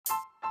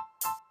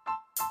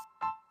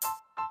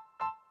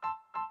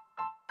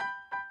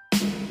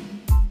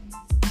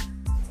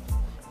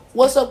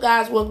What's up,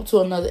 guys? Welcome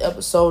to another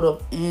episode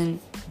of In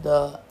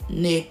the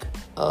Nick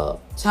of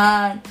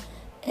Time.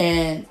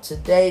 And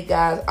today,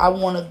 guys, I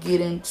want to get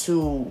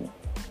into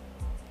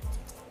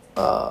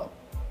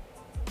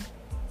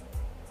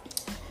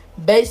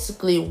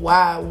basically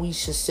why we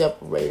should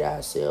separate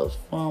ourselves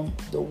from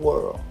the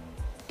world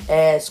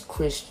as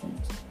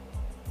Christians.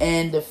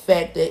 And the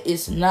fact that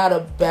it's not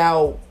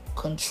about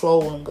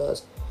controlling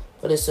us,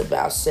 but it's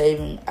about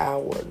saving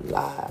our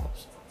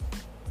lives.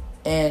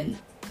 And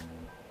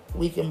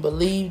we can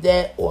believe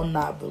that or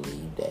not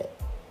believe that.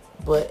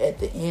 But at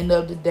the end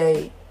of the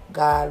day,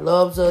 God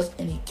loves us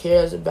and He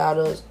cares about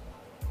us.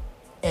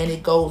 And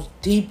it goes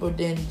deeper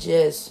than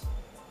just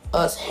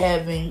us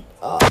having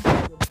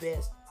the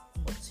best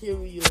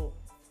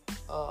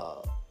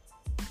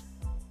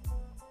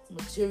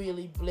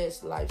materially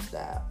blessed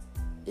lifestyle.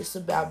 It's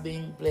about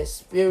being blessed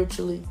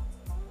spiritually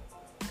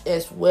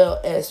as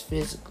well as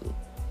physically.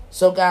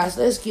 So guys,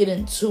 let's get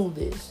into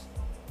this.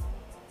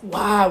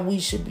 Why we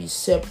should be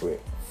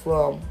separate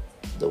from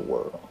the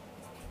world.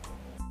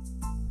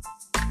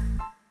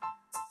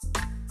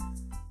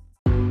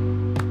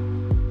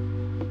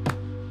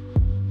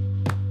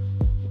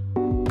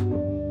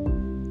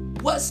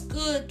 What's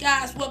good,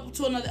 guys? Welcome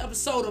to another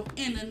episode of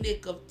In the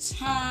Nick of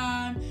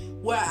Time,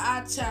 where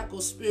I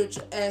tackle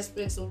spiritual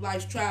aspects of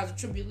life's trials and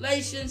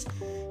tribulations.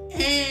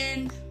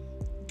 And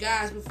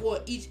guys,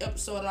 before each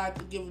episode, I like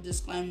to give a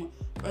disclaimer.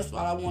 First of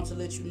all, I want to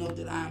let you know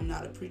that I am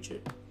not a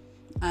preacher.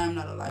 I am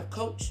not a life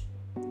coach.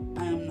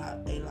 I am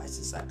not a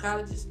licensed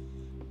psychologist.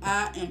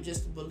 I am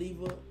just a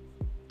believer,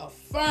 a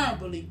firm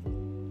believer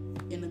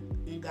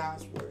in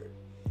God's word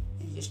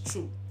and His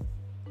truth.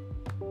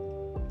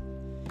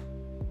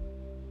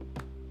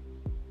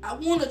 I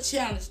want to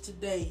challenge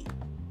today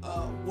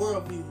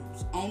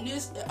worldviews. On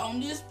this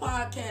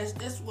podcast,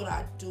 that's what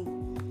I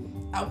do.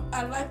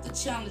 I like to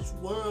challenge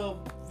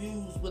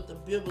worldviews with a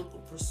biblical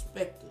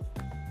perspective.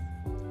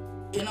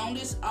 And on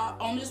this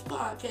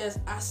podcast,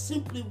 I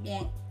simply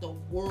want the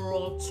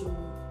world to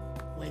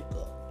wake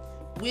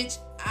up, which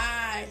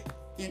I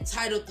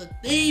entitled the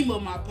theme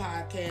of my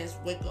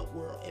podcast, Wake Up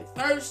World. At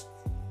first,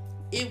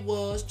 it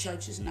was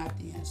Church is Not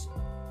the Answer.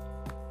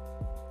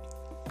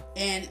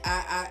 And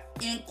I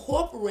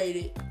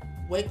incorporated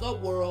Wake Up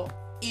World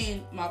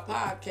in my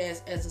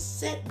podcast as a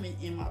segment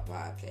in my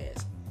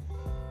podcast.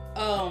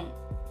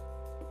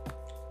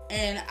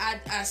 And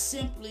I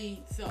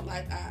simply felt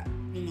like I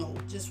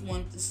just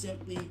wanted to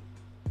simply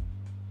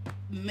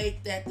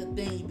make that the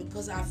thing,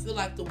 because I feel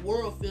like the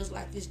world feels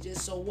like it's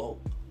just so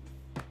woke.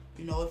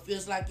 It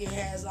feels like it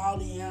has all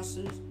the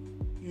answers.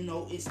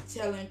 It's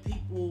telling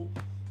people,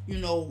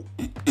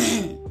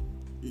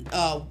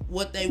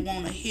 what they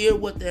want to hear,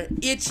 what their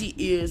itchy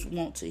ears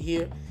want to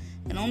hear.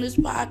 And on this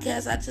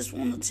podcast, I just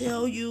want to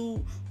tell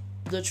you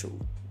the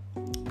truth.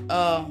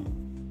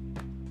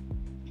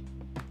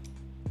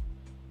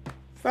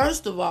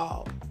 First of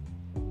all,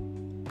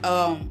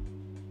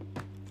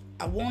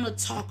 I want to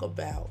talk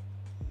about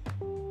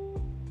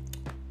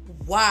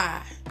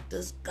why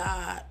does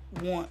God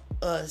want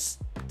us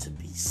to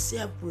be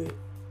separate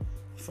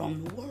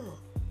from the world?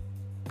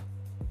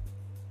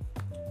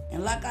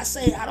 And like I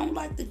say, I don't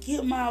like to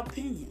give my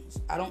opinions.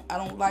 I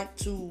don't like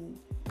to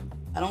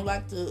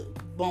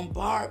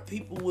bombard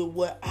people with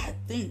what I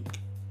think,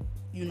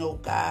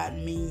 God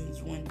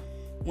means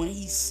when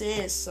He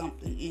says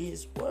something in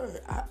His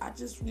word. I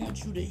just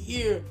want you to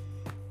hear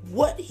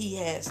what He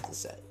has to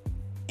say.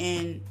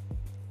 And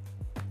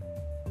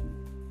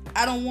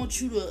I don't want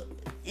you to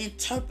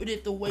interpret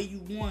it the way you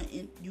want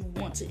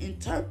to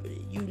interpret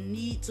it. You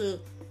need to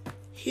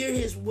hear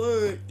His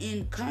word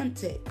in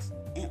context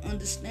and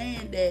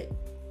understand that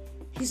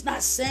He's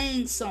not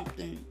saying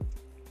something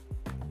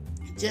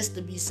just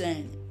to be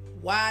saying it.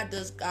 Why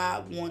does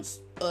God want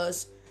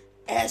us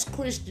as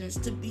Christians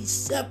to be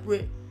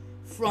separate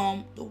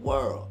from the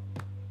world?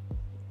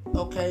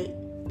 Okay?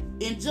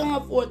 In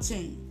John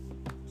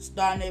 14,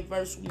 starting at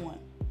verse 1,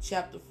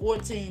 chapter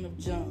 14 of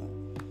John,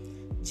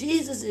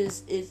 Jesus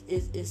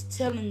is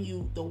telling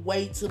you the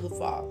way to the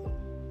Father.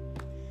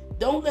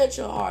 Don't let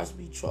your hearts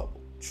be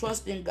troubled.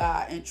 Trust in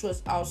God and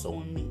trust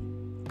also in me.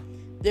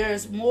 There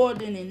is more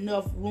than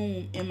enough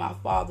room in my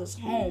Father's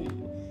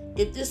home.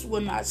 If this were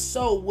not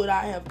so, would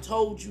I have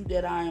told you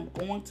that I am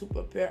going to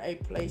prepare a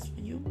place for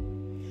you?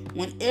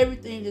 When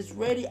everything is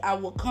ready, I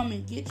will come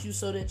and get you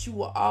so that you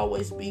will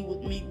always be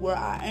with me where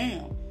I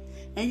am.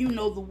 And you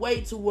know the way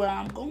to where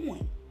I'm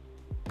going.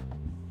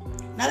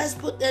 Now let's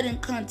put that in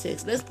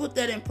context. Let's put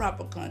that in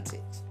proper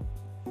context.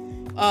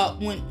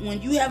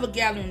 When you have a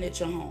gathering at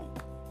your home,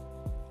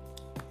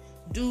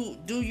 do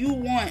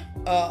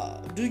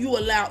you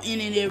allow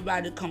any and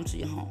everybody to come to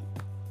your home?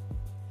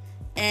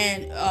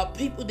 And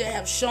people that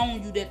have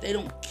shown you that they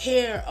don't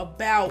care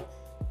about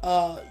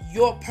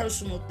your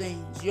personal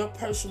things, your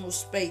personal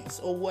space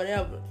or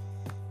whatever,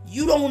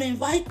 you don't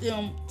invite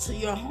them to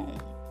your home.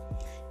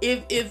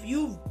 If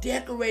you've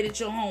decorated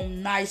your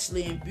home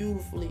nicely and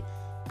beautifully,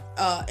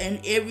 and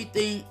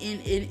everything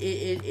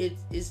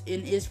is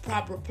in its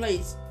proper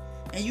place,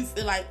 and you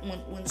feel like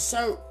when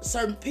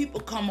certain people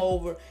come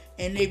over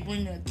and they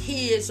bring in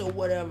kids or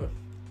whatever,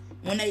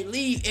 when they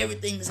leave,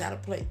 everything is out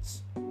of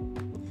place.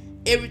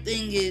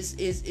 Everything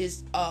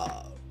is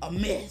a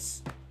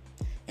mess,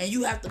 and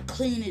you have to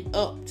clean it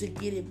up to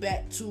get it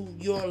back to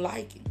your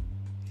liking.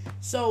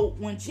 So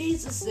when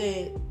Jesus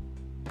said,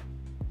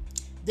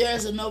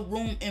 "There's enough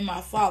room in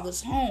my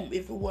Father's home.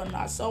 If it were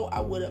not so, I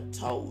would have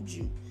told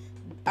you.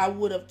 I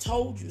would have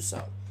told you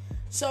so."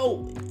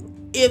 So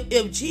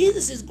if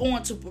Jesus is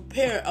going to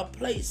prepare a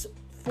place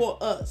for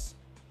us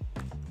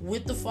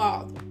with the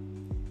Father,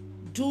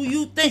 do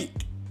you think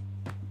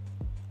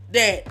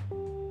that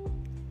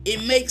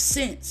it makes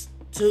sense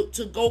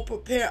to go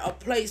prepare a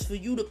place for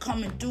you to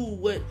come and do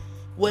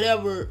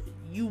whatever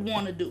you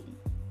want to do?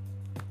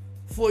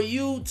 For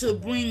you to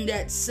bring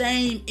that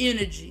same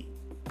energy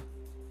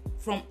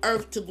from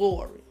earth to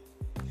glory?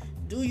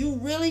 Do you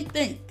really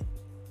think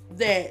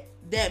that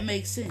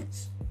makes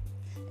sense?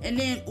 And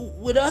then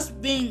with us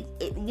being,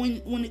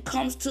 when it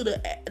comes to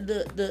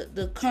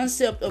the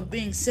concept of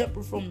being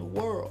separate from the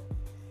world,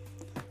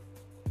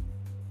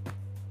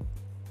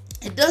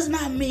 it does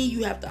not mean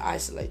you have to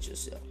isolate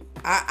yourself.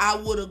 I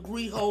would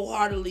agree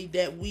wholeheartedly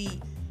that we're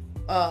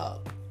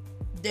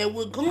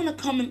going to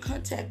come in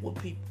contact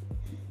with people,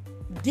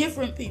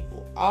 different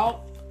people,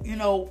 all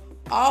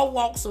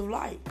walks of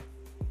life.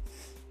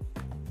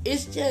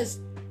 It's just,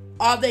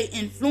 are they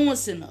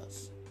influencing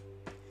us,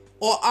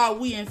 or are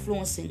we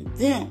influencing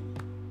them?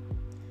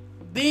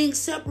 Being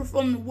separate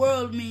from the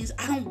world means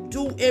I don't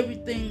do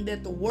everything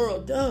that the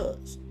world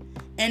does,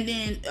 and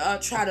then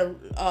try to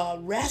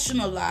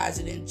rationalize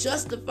it and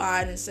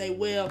justify it and say,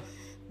 well,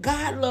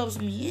 God loves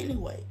me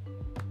anyway.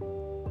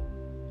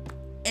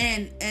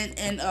 And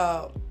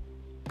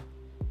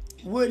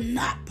we're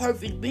not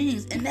perfect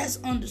beings, and that's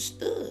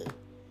understood.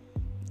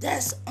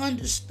 That's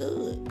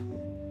understood.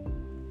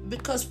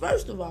 Because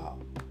first of all,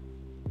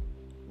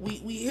 we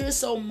hear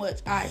so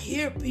much. I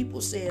hear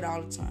people say it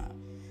all the time,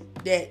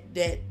 that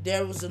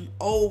there was an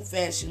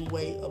old-fashioned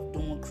way of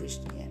doing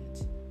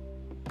Christianity.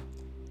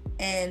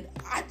 And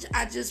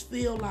I just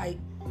feel like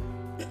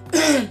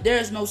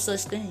there's no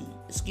such thing.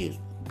 Excuse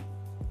me.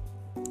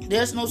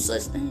 There's no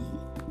such thing.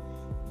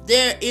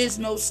 There is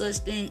no such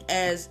thing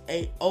as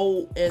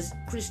as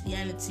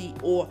Christianity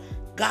or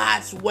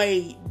God's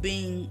way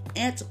being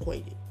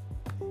antiquated.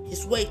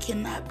 His way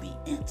cannot be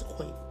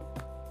antiquated.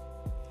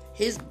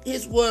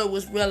 His word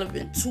was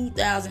relevant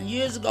 2,000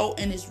 years ago,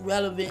 and it's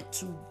relevant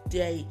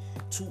today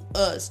to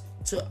us,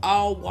 to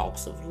all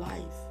walks of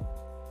life.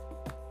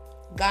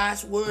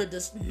 God's word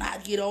does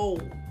not get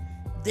old.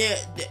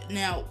 There's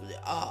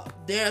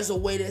a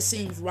way that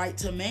seems right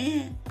to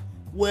man,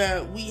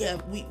 where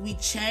we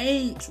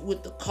change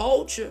with the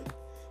culture,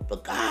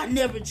 but God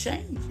never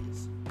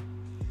changes.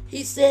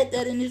 He said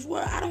that in his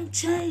word. I don't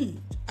change.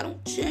 I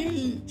don't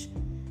change,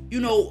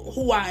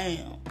 who I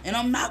am. And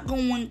I'm not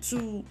going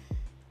to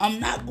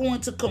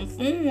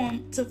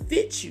conform to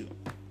fit you.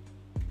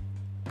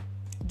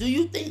 Do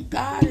you think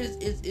God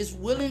is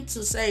willing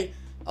to say,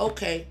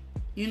 okay,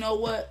 you know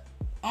what?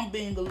 I'm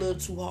being a little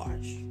too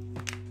harsh.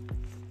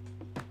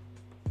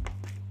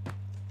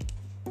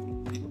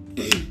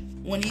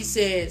 When he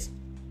says,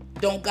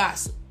 don't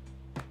gossip.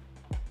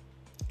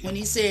 When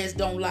he says,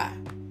 don't lie.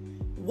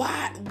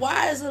 Why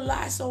is a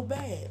lie so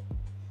bad?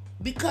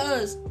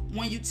 Because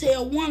when you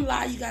tell one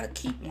lie, you got to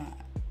keep lying.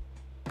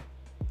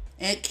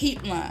 And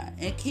keep lying,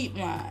 and keep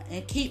lying,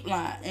 and keep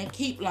lying, and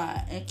keep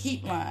lying, and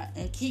keep lying,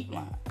 and keep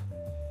lying.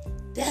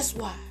 That's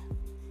why.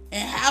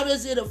 And how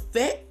does it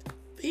affect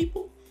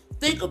people?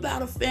 Think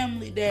about a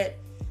family that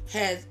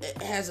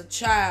has a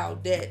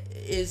child that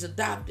is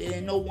adopted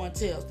and no one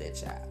tells that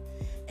child.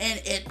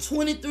 And at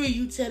 23,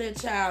 you tell that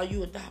child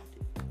you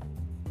adopted.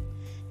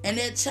 And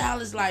that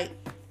child is like,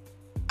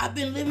 I've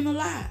been living a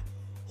lie.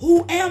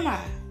 Who am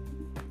I?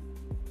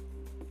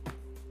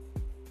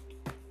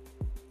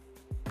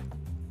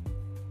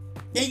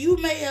 And you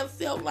may have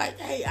felt like,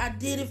 hey, I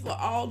did it for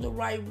all the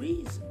right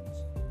reasons.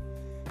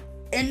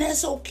 And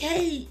that's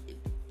okay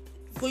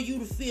for you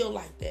to feel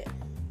like that.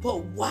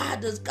 But why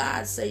does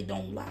God say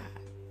don't lie?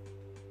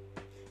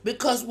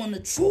 Because when the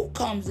truth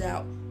comes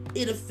out,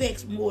 it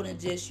affects more than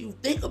just you.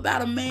 Think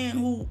about a man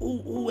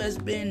who has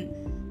been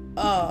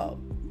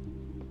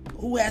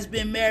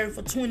married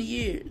for 20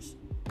 years,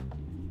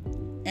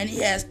 and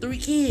he has 3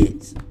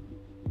 kids,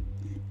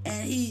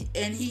 and he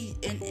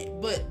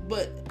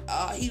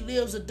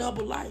lives a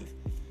double life.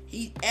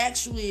 He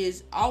actually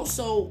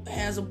also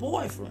has a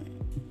boyfriend.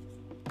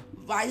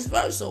 Vice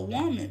versa, a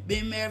woman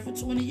been married for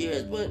 20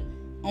 years, but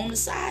on the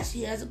side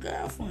she has a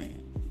girlfriend.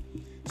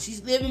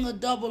 She's living a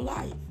double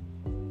life,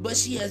 but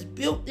she has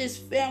built this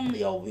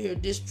family over here.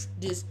 This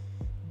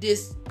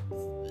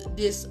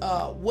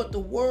what the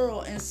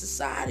world and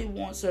society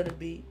wants her to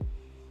be.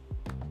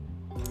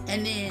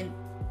 And then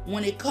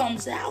when it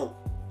comes out,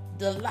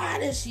 the lie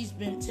that she's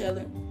been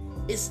telling,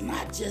 it's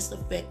not just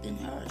affecting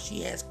her.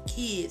 She has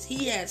kids.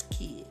 He has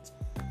kids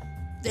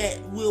that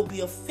will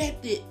be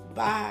affected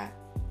by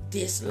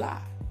this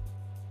lie.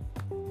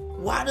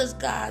 Why does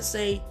God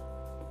say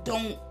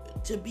don't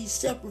to be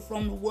separate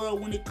from the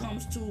world when it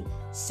comes to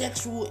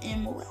sexual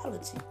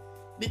immorality,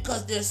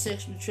 because there's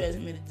sexually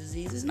transmitted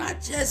disease. It's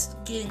not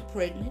just getting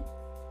pregnant.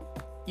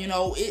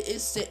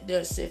 There's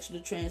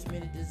sexually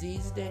transmitted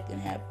diseases that can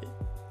happen.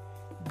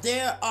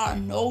 There are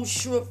no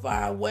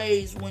surefire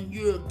ways when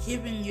you're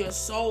giving your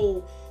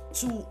soul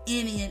to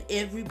any and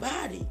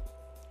everybody.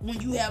 When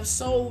you have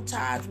soul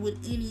ties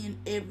with any and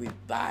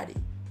everybody.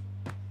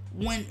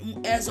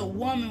 When, as a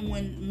woman,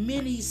 when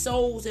many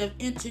souls have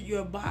entered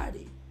your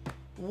body,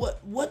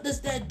 what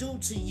does that do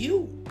to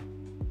you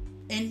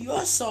and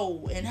your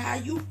soul and how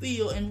you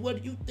feel and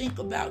what you think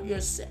about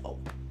yourself?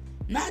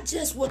 Not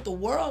just what the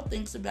world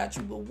thinks about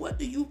you, but what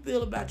do you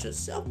feel about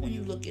yourself when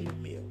you look in the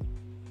mirror?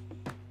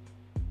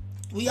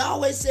 We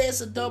always say it's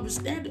a double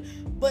standard,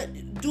 but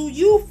do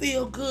you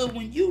feel good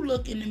when you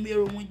look in the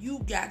mirror when you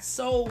got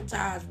soul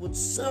ties with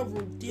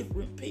several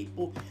different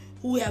people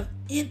who have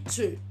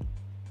entered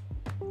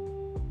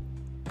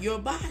your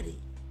body?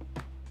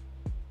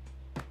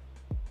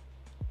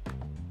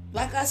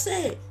 Like I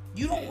said,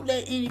 you don't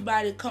let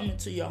anybody come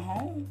into your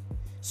home.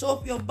 So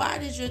if your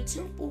body is your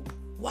temple,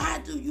 why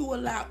do you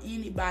allow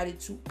anybody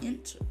to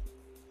enter?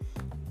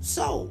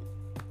 So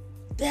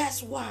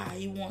that's why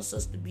he wants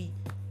us to be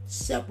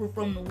separate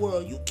from the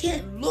world. You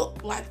can't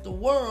look like the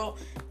world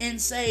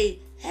and say,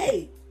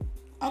 hey,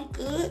 I'm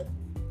good.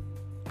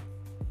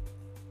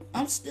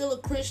 I'm still a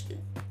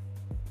Christian.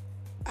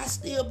 I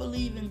still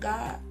believe in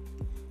God.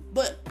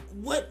 But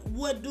what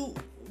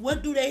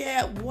do they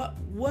have?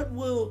 What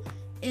will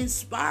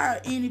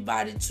inspire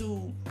anybody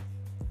to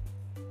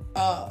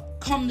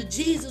come to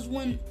Jesus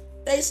when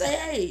they say,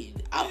 hey,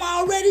 I'm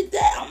already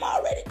there. I'm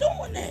already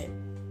doing that.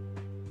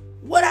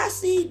 What I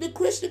see the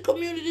Christian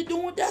community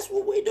doing, that's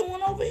what we're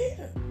doing over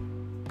here.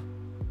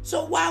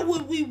 So why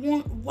would we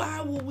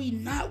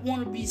not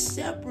want to be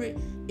separate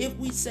if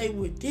we say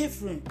we're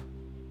different?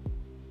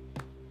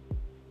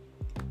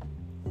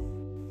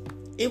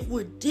 If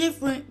we're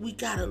different, we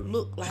gotta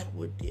look like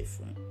we're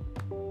different.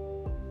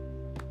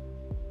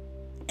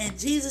 And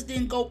Jesus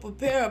didn't go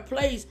prepare a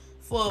place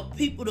for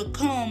people to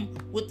come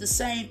with the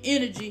same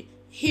energy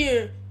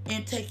here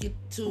and take it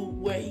to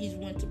where he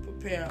went to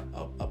prepare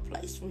a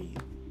place for you.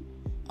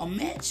 A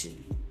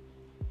mansion.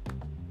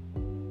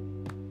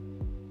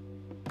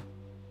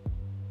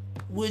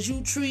 Would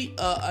you treat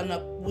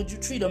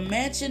a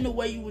mansion the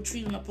way you would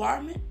treat an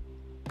apartment?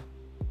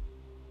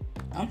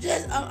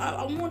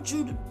 I want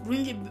you to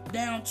bring it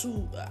down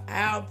to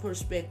our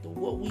perspective,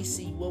 what we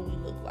see, what we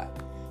look like.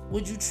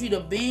 Would you treat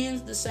a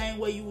Benz the same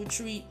way you would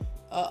treat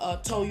a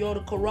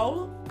Toyota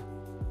Corolla?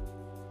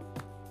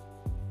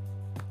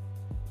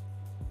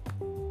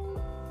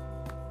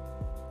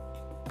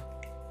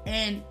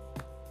 And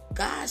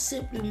God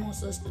simply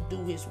wants us to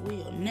do his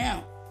will.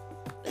 Now,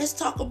 let's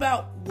talk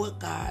about what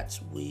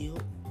God's will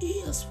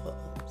is for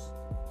us.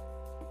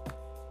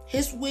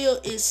 His will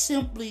is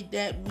simply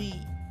that we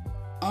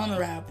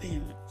honor our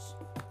parents,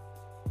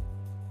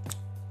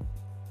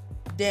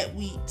 that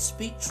we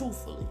speak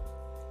truthfully,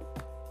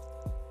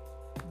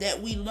 that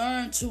we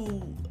learn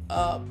to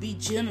be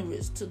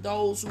generous to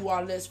those who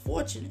are less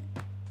fortunate.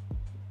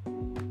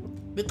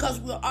 Because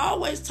we're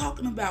always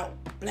talking about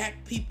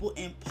black people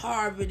and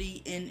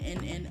poverty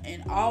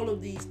and all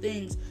of these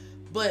things.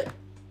 But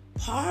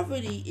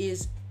poverty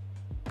is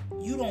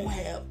you don't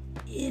have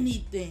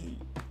anything,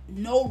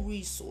 no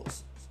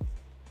resources,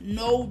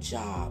 no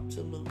job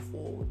to look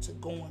forward to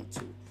going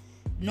to,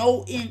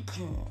 no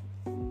income.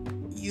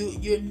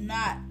 You're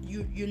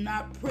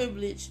not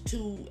privileged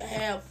to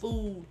have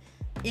food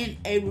in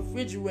a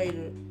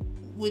refrigerator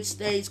which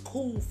stays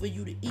cool for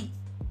you to eat.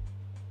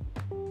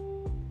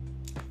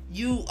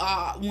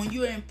 When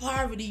you're in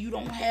poverty, you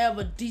don't have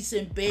a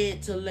decent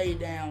bed to lay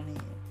down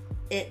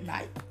in at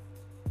night.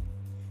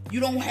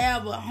 You don't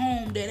have a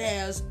home that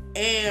has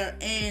air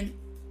and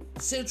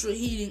central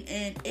heating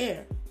and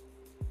air.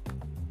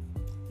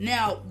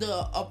 Now,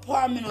 the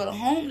apartment or the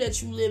home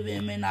that you live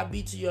in may not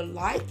be to your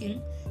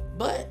liking,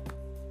 but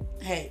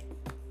hey,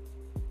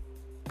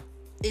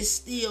 it's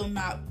still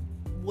not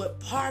what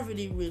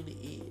poverty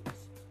really is.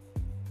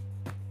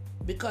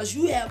 Because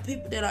you have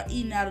people that are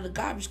eating out of the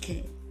garbage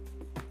can,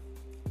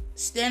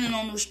 standing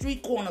on the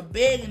street corner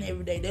begging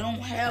every day. They don't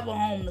have a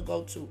home to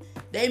go to.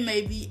 They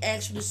may be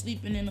actually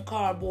sleeping in a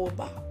cardboard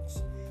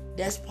box.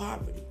 That's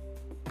poverty.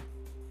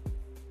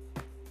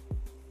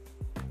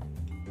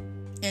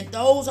 And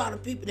those are the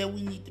people that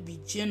we need to be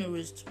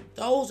generous to.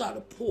 Those are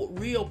the poor,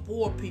 real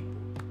poor people.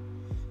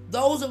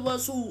 Those of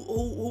us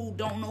who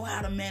don't know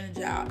how to manage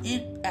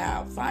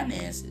our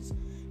finances,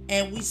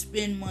 and we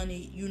spend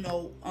money,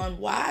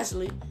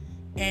 unwisely,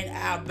 and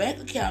our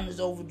bank account is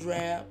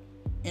overdraft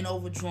and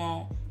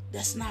overdrawn.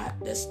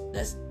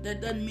 That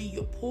doesn't mean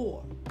you're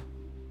poor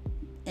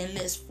and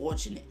less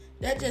fortunate.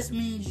 That just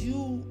means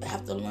you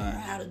have to learn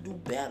how to do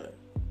better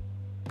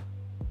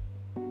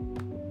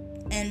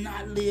and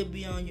not live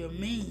beyond your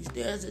means.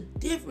 There's a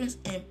difference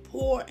in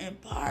poor and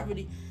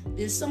poverty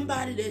than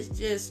somebody that's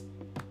just,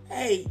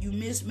 hey, you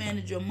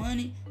mismanage your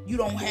money. You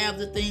don't have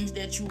the things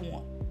that you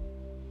want.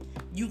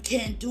 You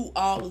can't do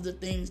all of the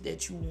things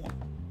that you want.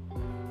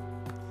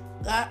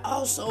 God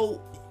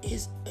also,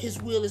 his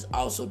will is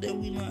also that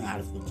we learn how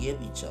to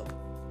forgive each other.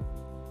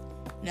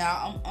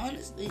 Now, I'm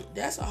honestly,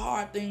 that's a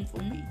hard thing for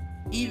me.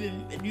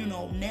 Even,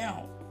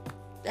 now,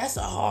 that's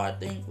a hard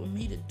thing for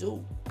me to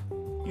do.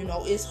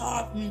 It's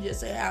hard for me to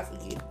say I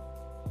forgive.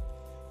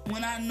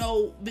 When I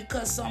know,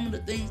 because some of the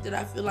things that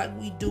I feel like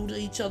we do to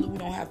each other, we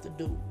don't have to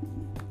do.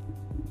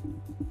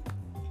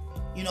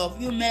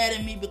 If you're mad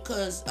at me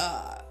because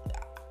I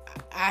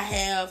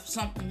have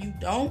something you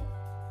don't,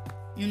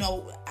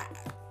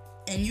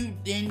 and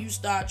you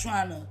start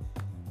trying to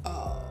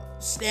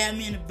stab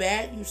me in the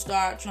back, you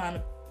start trying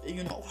to,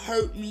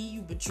 hurt me,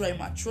 you betray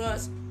my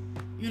trust,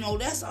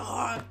 that's a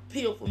hard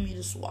pill for me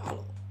to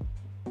swallow.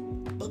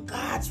 But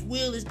God's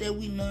will is that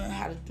we learn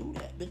how to do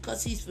that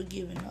because He's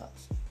forgiven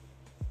us.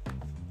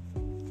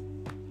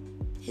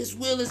 His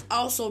will is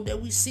also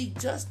that we seek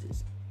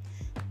justice.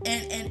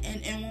 And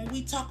when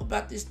we talk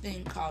about this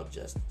thing called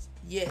justice,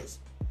 yes,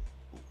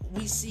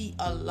 we see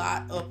a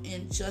lot of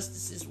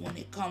injustices when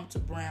it comes to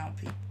brown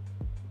people.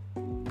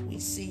 We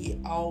see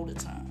it all the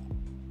time.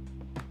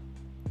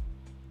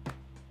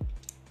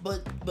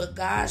 But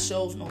God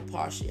shows no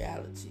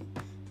partiality.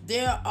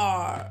 There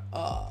are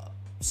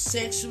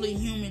sexually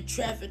human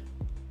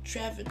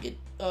trafficking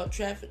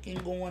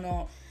going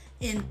on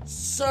in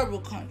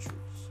several countries.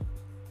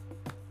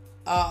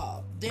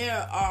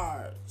 There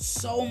are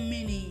so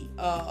many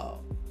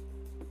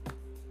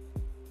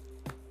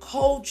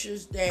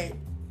cultures that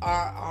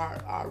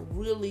are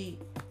really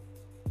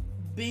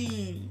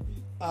being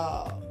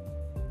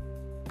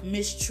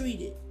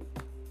mistreated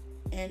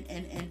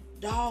and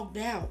dogged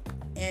out,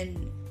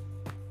 and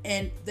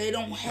they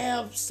don't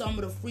have some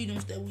of the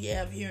freedoms that we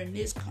have here in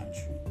this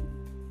country.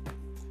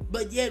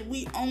 But yet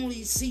we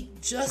only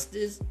seek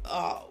justice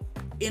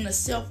in a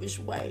selfish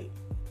way.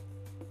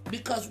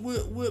 Because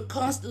we're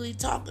constantly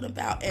talking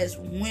about, as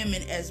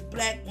women, as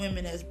black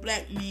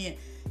men,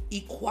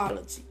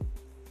 equality.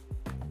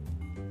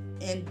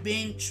 And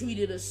being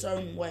treated a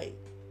certain way.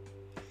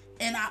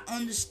 And I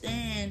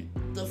understand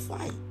the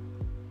fight.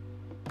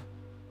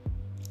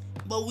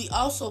 But we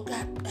also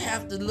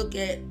have to look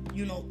at,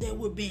 that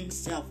we're being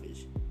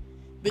selfish.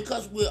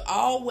 Because we're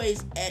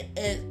always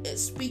at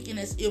speaking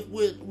as if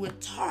we're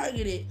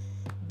targeted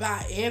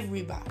by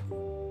everybody.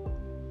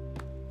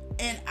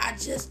 And I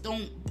just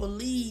don't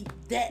believe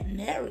that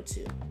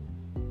narrative.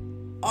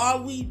 Are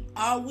we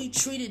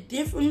treated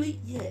differently?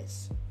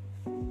 Yes.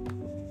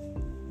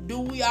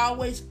 Do we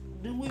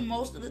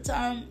most of the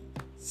time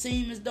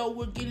seem as though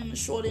we're getting the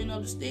short end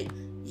of the stick?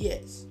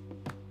 Yes.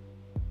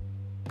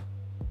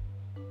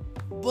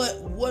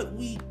 But what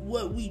we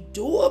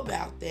do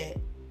about that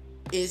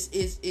is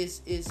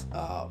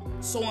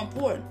so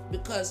important,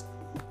 because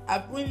I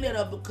bring that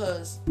up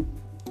because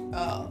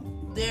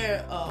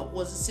there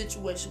was a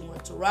situation where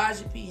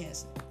Taraji P.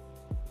 Henson,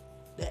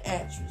 the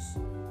actress,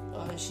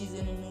 she's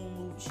in a new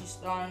movie. She's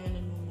starring in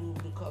a new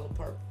movie, The Color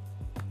Purple.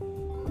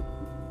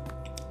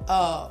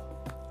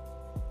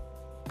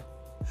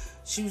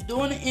 She was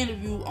doing an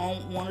interview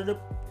on one of the,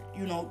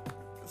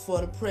 for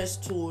the press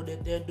tour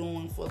that they're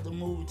doing for the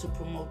movie, to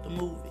promote the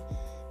movie.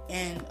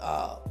 And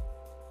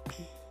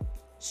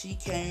she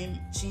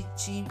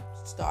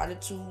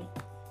started to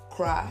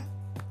cry.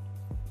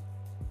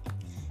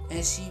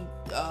 And she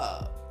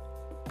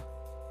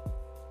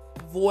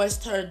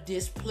voiced her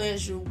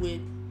displeasure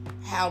with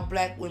how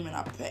black women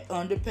are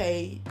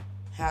underpaid,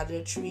 how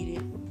they're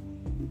treated,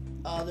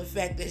 the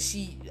fact that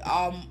she's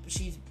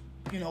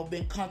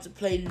been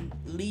contemplating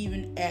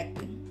leaving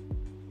acting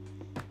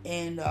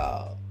and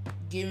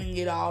giving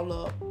it all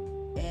up,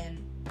 and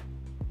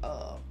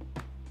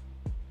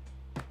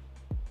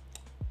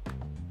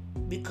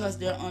because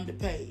they're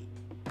underpaid.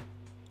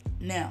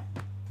 Now,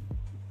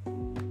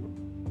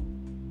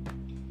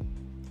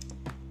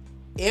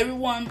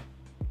 everyone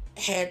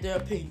had their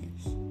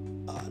opinions.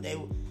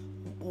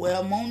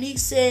 Monique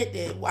said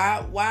that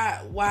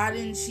why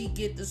didn't she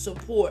get the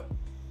support?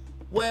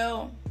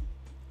 Well,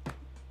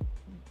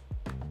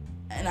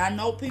 and I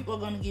know people are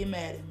gonna get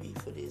mad at me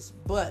for this,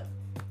 but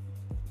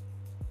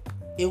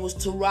it was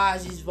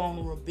Taraji's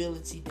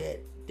vulnerability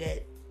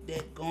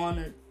that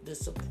garnered the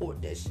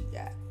support that she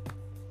got.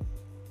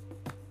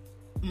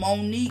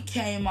 Monique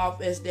came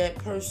off as that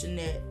person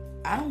that,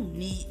 I don't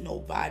need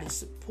nobody's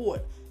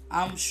support.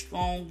 I'm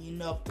strong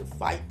enough to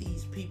fight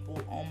these people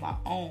on my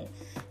own.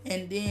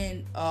 And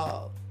then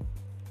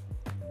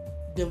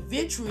the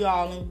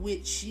vitriol in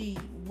which she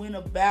went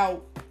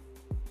about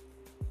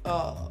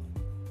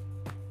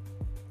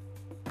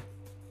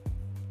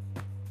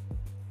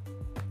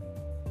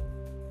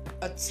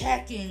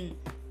attacking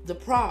the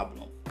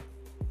problem,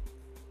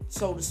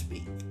 so to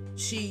speak.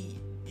 She,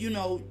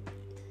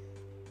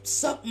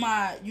 suck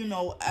my,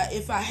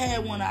 if I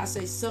had one, I'd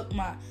say suck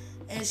my,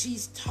 and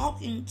she's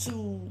talking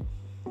to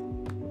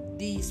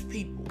these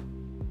people.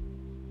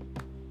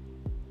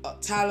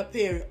 Tyler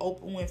Perry,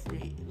 Oprah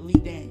Winfrey, Lee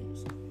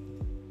Daniels.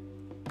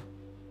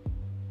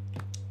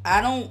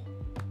 I don't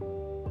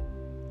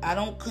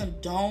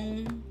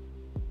condone,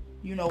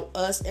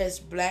 us as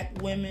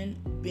black women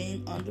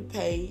being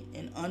underpaid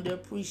and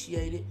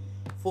underappreciated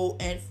for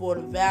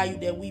the value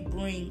that we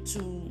bring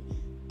to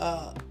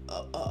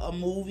a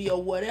movie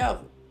or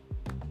whatever.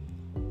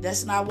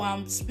 That's not why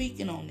I'm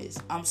speaking on this.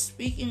 I'm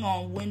speaking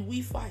on when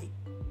we fight.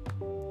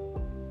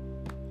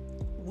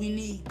 We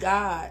need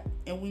God,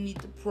 and we need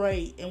to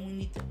pray, and we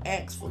need to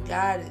ask for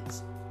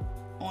guidance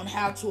on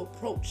how to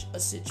approach a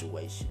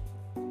situation.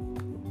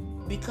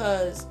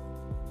 Because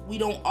we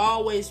don't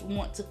always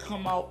want to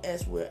come out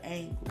as we're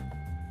angry.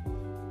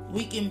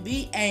 We can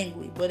be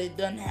angry, but it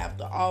doesn't have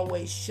to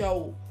always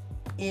show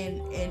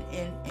and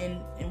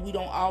we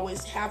don't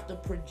always have to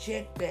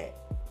project that.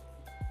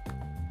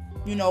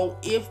 You know,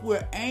 if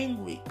we're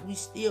angry, we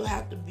still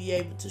have to be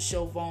able to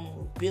show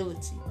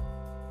vulnerability.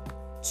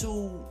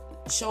 To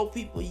show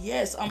people,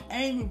 yes, I'm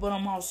angry, but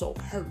I'm also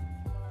hurt.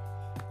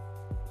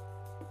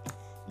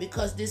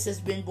 Because this has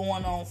been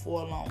going on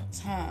for a long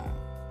time.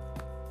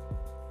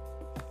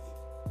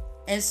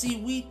 And see,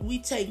 we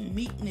take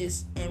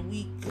meekness and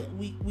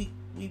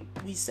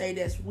we say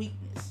that's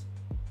weakness.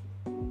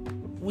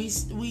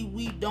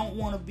 We don't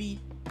want to be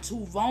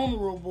too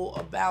vulnerable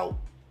about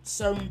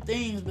certain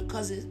things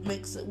because it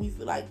makes it, we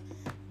feel like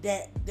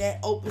that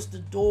opens the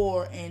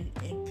door and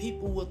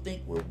people will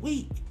think we're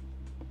weak.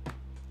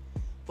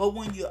 But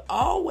when you're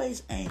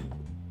always angry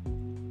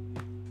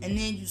and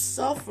then you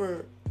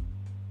suffer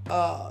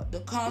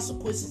the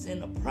consequences in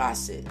the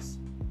process,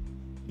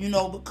 you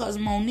know, because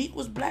Monique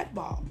was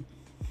blackballed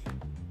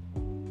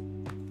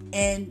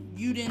and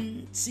you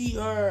didn't see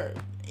her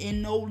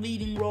in no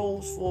leading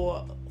roles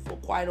for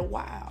quite a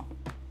while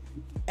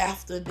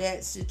after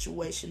that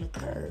situation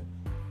occurred.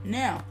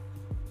 Now,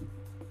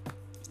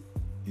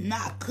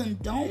 not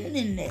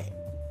condoning that.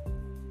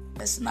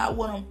 That's not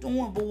what I'm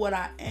doing, but what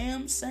I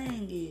am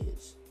saying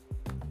is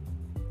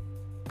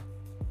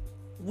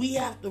we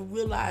have to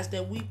realize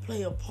that we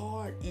play a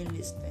part in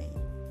this thing.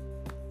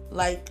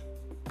 Like,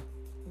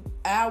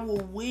 our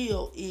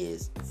will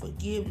is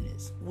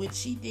forgiveness, which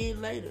she did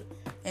later,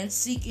 and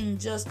seeking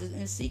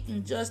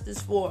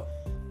justice for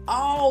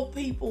all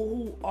people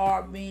who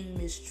are being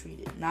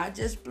mistreated, not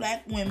just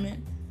black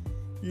women,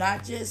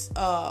 not just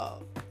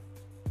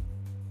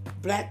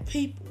black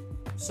people,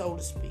 so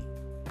to speak.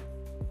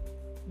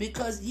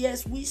 Because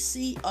yes, we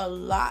see a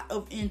lot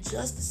of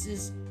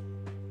injustices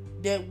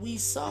that we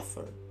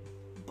suffer,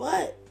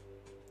 but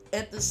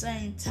at the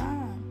same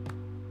time,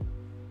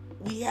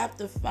 we have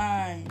to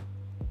find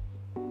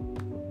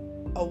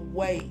a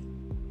way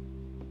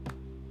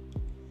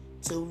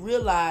to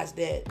realize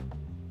that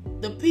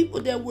the people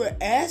that we're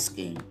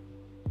asking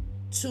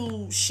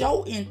to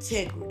show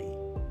integrity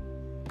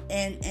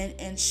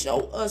and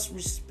show us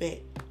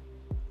respect,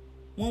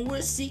 when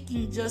we're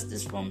seeking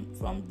justice from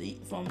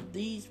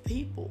these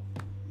people,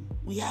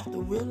 we have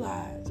to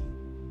realize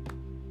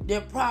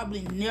they're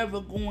probably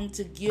never going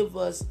to give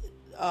us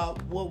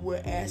what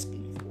we're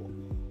asking for.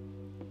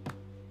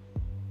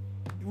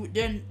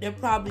 They're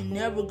probably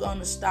never going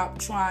to stop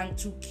trying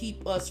to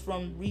keep us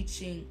from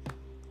reaching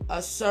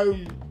a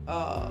certain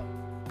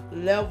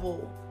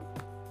level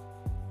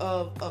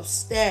of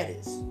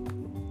status.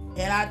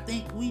 And I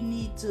think we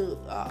need to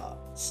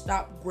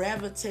stop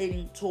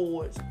gravitating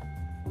towards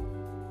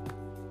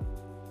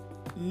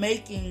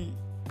being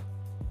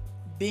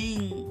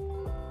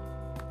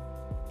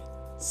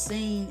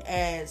seen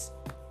as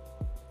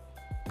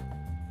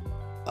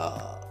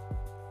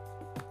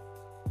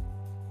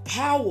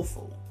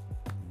powerful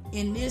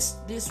in this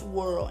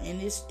world, in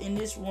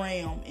this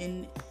realm,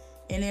 and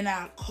in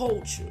our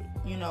culture,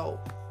 you know,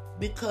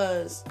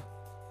 because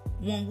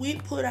when we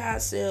put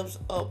ourselves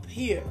up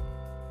here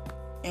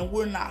and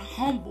we're not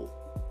humble,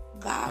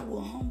 God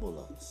will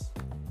humble us.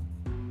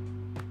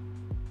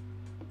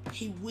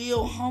 He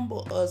will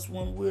humble us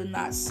when we're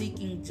not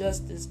seeking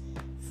justice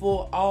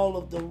for all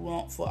of the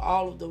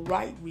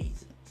right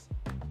reasons.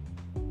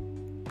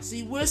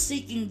 See, we're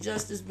seeking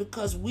justice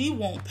because we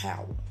want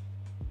power.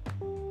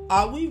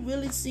 Are we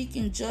really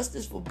seeking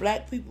justice for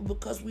black people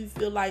because we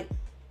feel like,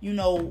 you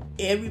know,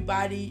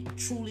 everybody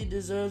truly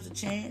deserves a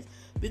chance?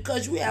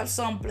 Because we have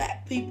some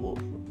black people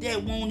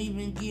that won't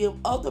even give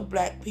other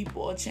black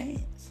people a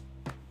chance.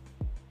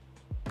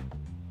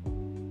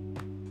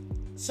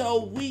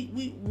 So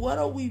what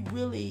are we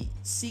really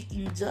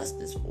seeking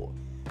justice for?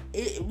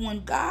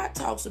 When God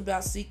talks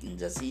about seeking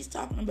justice, He's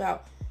talking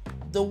about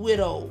the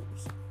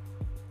widows,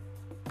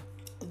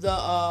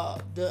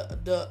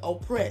 the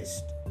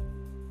oppressed.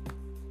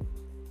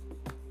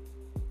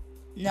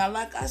 Now,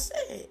 like I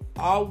said,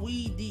 are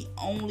we the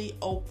only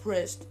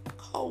oppressed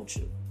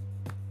culture?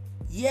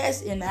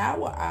 Yes, in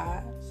our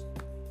eyes,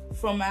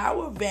 from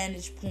our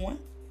vantage point,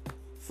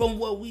 from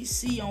what we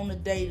see on a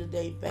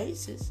day-to-day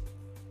basis.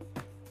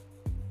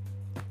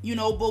 You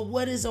know, but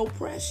what is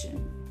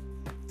oppression?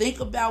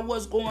 Think about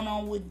what's going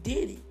on with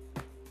Diddy.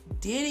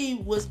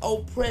 Diddy was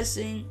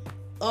oppressing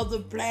other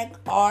black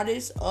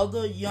artists,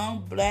 other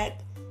young black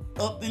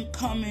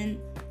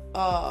up-and-coming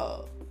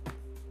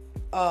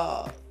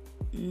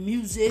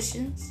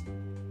musicians.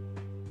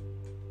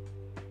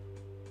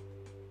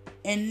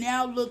 And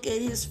now look at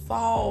his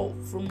fall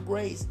from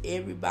grace.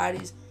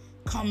 Everybody's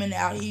coming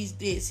out. He's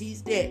this,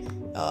 he's that.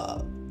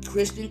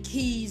 Christian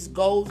Keys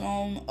goes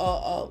on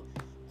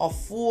a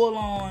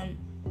full-on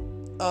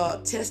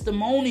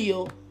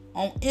testimonial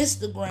on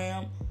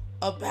Instagram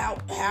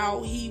about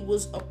how he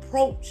was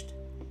approached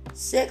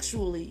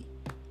sexually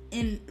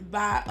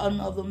by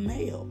another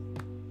male,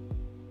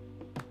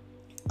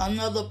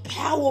 another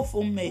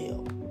powerful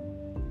male.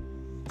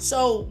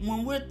 So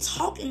when we're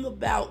talking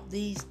about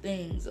these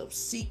things of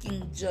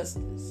seeking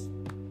justice,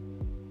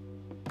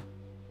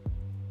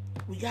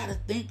 we got to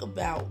think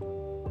about,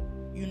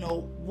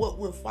 what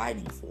we're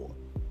fighting for.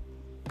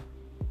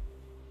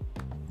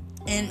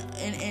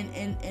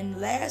 And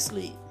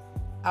lastly,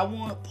 I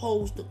want to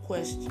pose the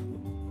question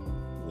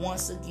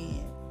once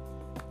again: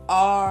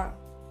 are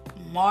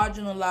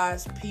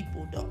marginalized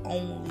people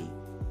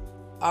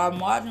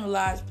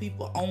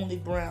only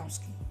brown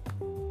skin?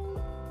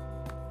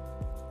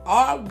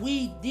 Are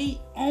we the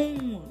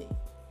only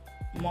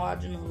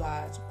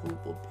marginalized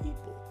group of people?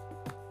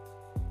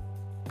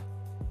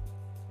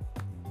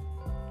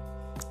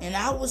 And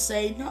I would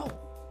say no.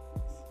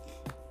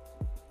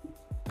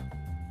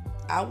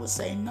 I would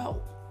say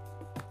no.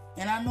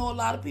 And I know a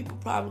lot of people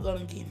probably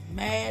going to get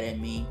mad at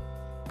me,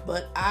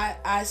 but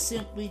I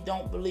simply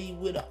don't believe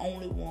we're the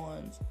only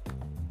ones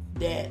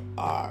that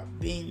are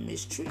being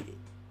mistreated.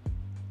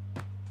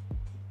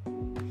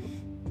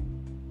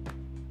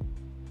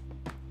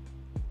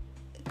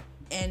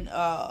 And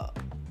I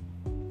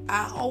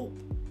hope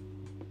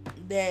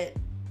that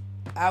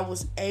I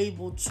was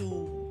able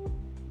to,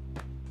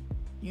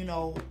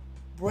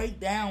 break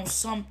down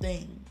some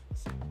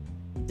things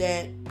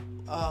that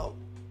are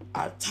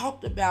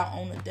talked about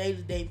on a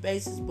day-to-day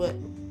basis. But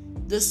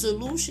the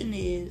solution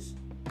is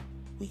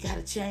we got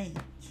to change.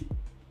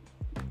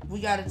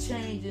 We got to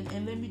change.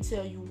 And let me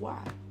tell you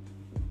why.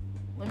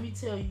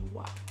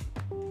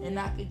 And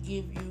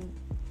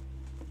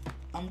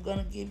I'm going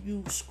to give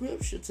you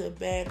scripture to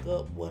back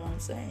up what I'm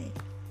saying.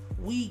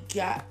 We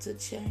got to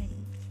change.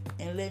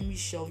 And let me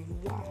show you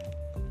why.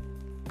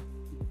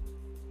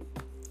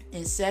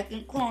 In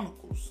 2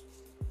 Chronicles,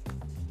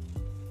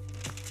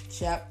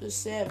 chapter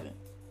 7,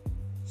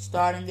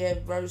 starting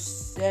at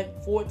verse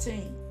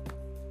 14,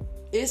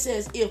 it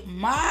says, if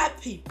my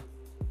people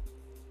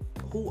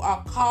who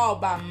are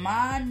called by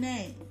my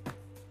name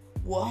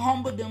will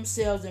humble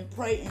themselves and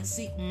pray and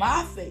seek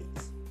my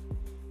face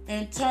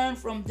and turn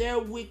from their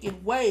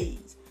wicked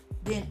ways,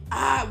 then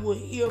I will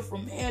hear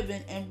from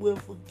heaven and will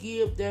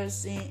forgive their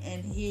sin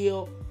and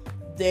heal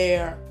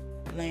their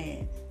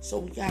land. So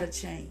we got to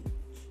change.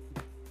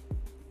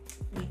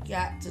 We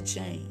got to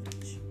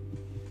change.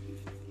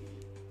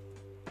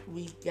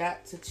 We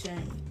got to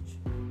change.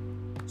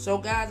 So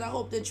guys, I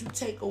hope that you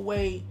take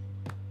away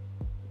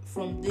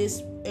from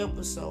this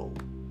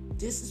episode.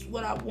 This is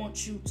what I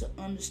want you to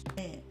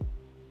understand.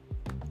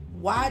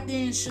 Why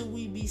then should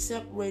we be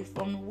separated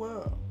from the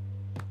world?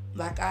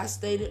 Like I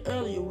stated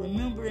earlier,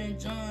 remember in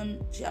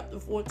John chapter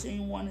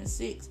 14, 1 and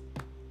 6,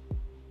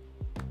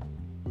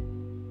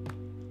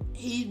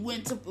 he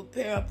went to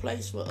prepare a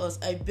place for us,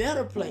 a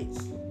better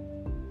place.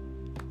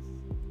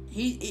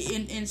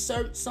 In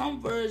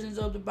some versions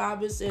of the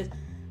Bible, it says,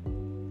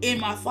 in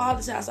my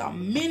Father's house are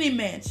many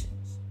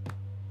mansions.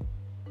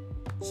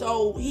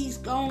 So he's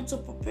gone to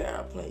prepare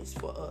a place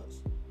for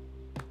us.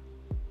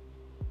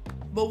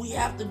 But we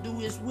have to do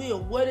his will.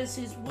 What is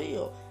his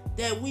will?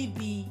 That we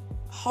be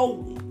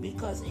holy,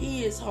 because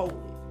he is holy.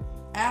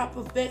 Our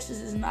perfections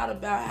is not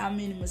about how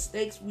many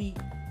mistakes we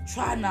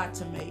try not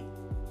to make.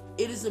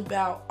 It is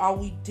about, are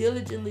we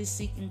diligently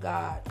seeking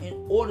God in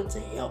order to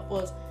help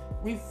us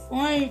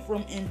refrain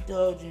from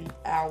indulging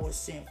our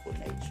sinful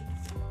nature.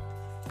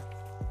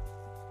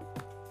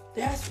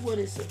 That's what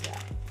it's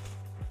about.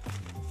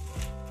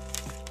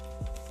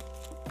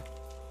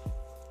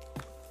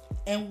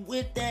 And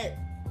with that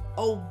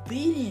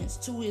obedience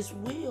to his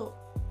will,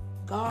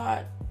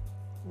 God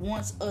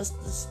wants us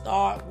to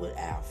start with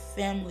our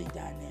family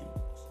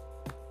dynamics.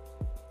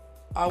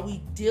 Are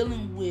we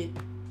dealing with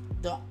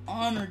the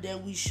honor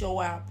that we show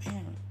our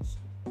parents?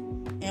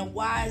 And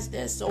why is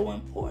that so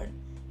important?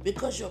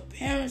 Because your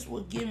parents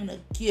were given a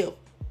gift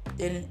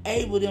that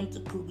enabled them to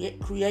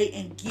create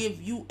and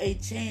give you a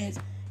chance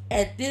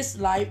at this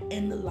life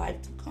and the life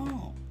to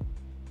come.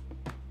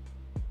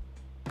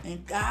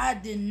 And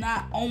God did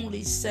not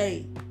only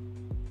say,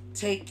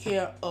 take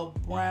care of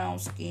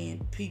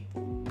brown-skinned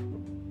people.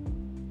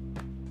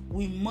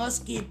 We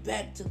must get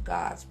back to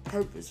God's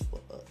purpose for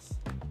us.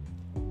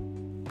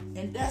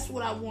 And that's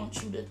what I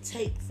want you to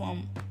take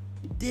from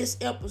this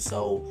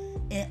episode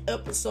and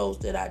episodes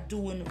that I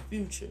do in the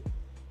future.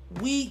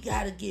 We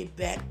got to get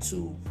back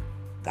to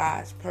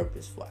God's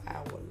purpose for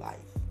our life.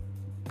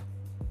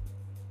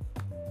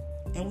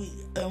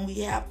 And we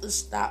have to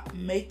stop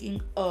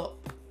making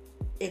up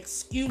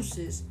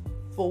excuses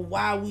for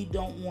why we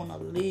don't want to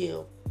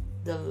live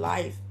the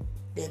life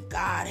that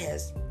God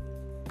has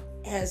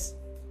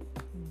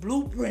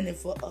blueprinted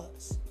for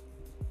us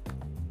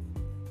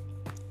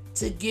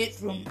to get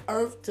from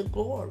earth to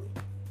glory.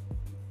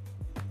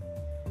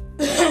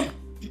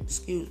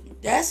 Excuse me.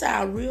 That's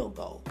our real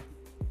goal.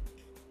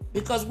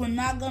 Because we're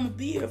not going to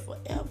be here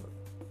forever.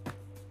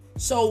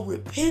 So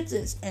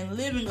repentance and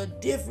living a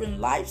different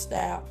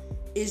lifestyle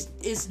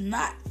is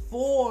not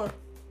for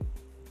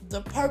the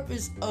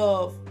purpose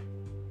of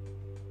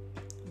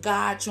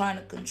God trying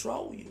to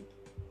control you.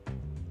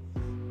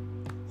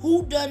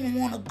 Who doesn't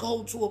want to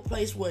go to a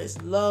place where it's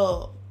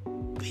love,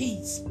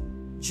 peace,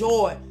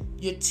 joy?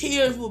 Your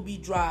tears will be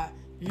dry.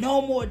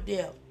 No more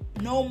death.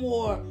 No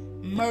more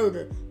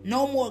murder.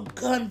 No more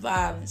gun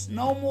violence.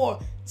 No more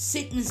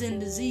sickness and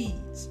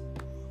disease.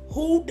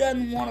 Who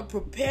doesn't want to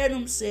prepare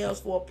themselves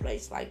for a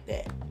place like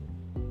that?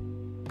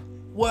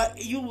 Where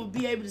you will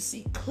be able to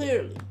see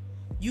clearly.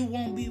 You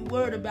won't be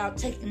worried about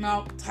taking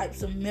all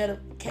types of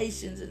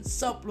medications and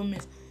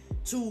supplements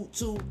to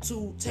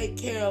take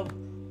care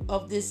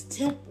of this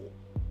temple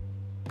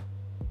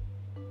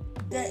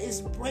that is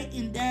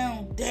breaking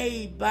down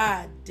day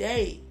by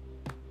day.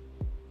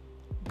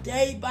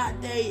 Day by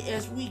day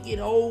as we get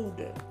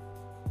older.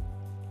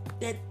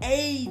 That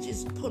age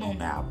is put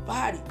on our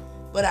body.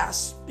 But our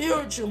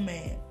spiritual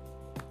man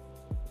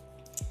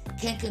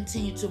can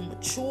continue to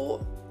mature,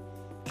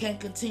 can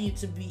continue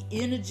to be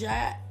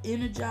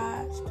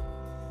energized.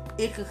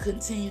 It could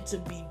continue to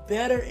be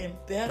better and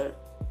better.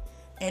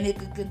 And it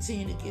could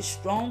continue to get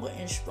stronger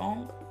and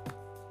stronger.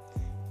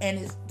 And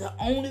it's the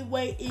only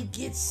way it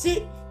gets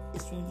sick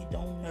is when you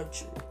don't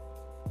nurture it.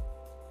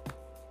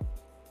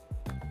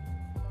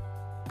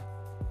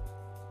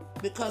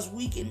 Because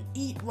we can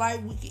eat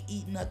right, we can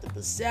eat nothing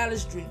but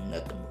salads, drink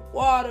nothing but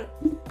water,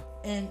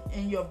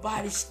 and your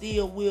body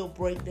still will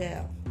break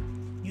down.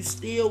 You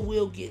still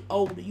will get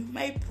older. You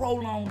may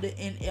prolong the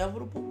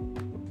inevitable,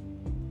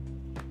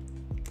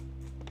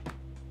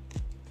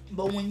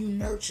 but when you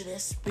nurture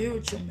that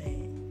spiritual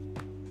man,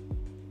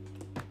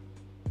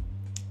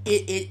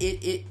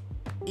 it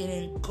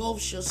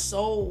engulfs your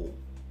soul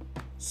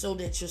so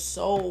that your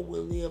soul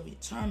will live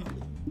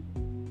eternally.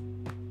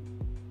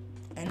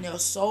 And their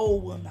soul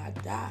will not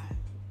die,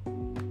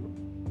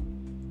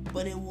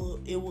 but it will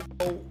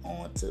go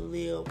on to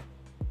live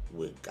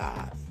with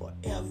God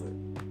forever.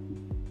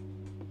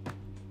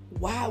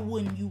 Why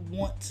wouldn't you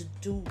want to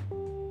do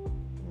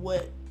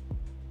what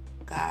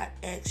God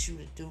asks you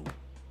to do?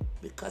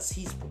 Because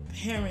He's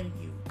preparing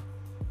you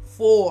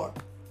for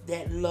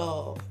that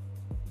love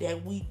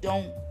that we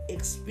don't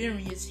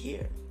experience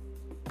here.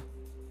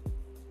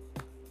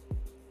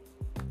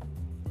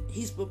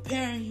 He's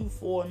preparing you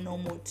for no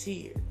more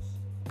tears.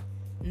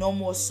 No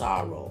more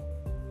sorrow.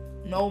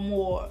 No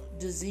more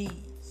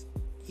disease.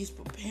 He's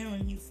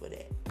preparing you for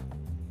that.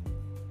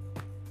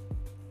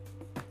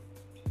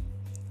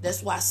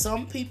 That's why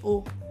some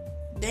people,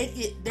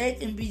 they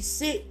can be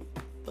sick,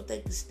 but they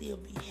can still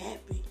be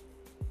happy.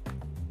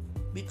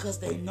 Because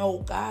they know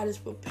God is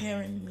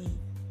preparing me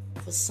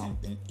for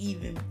something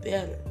even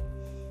better.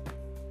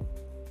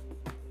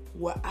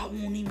 Where I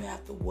won't even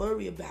have to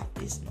worry about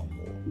this no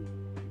more.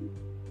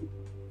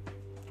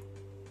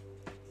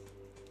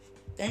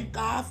 Thank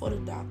God for the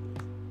doctor.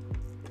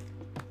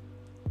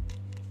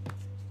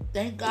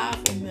 Thank God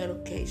for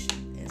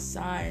medication and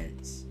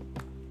science.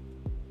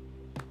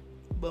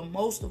 But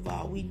most of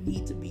all, we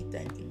need to be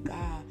thanking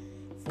God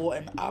for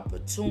an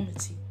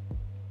opportunity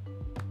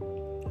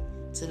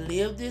to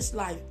live this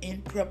life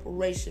in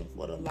preparation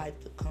for the life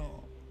to come.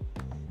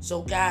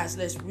 So guys,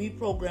 let's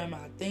reprogram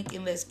our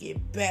thinking. Let's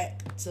get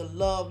back to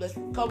love. Let's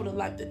recover the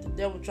life that the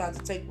devil tries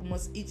to take from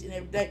us each and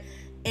every day.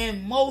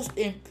 And most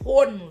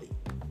importantly,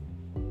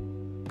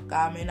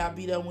 God may not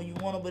be there when you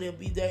want to, but He'll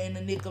be there in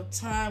the nick of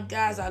time.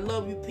 Guys, I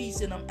love you. Peace,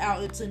 and I'm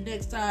out. Until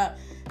next time,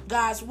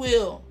 God's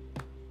will.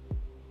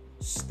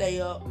 Stay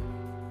up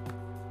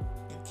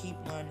and keep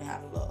learning how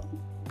to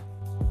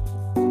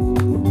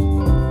love.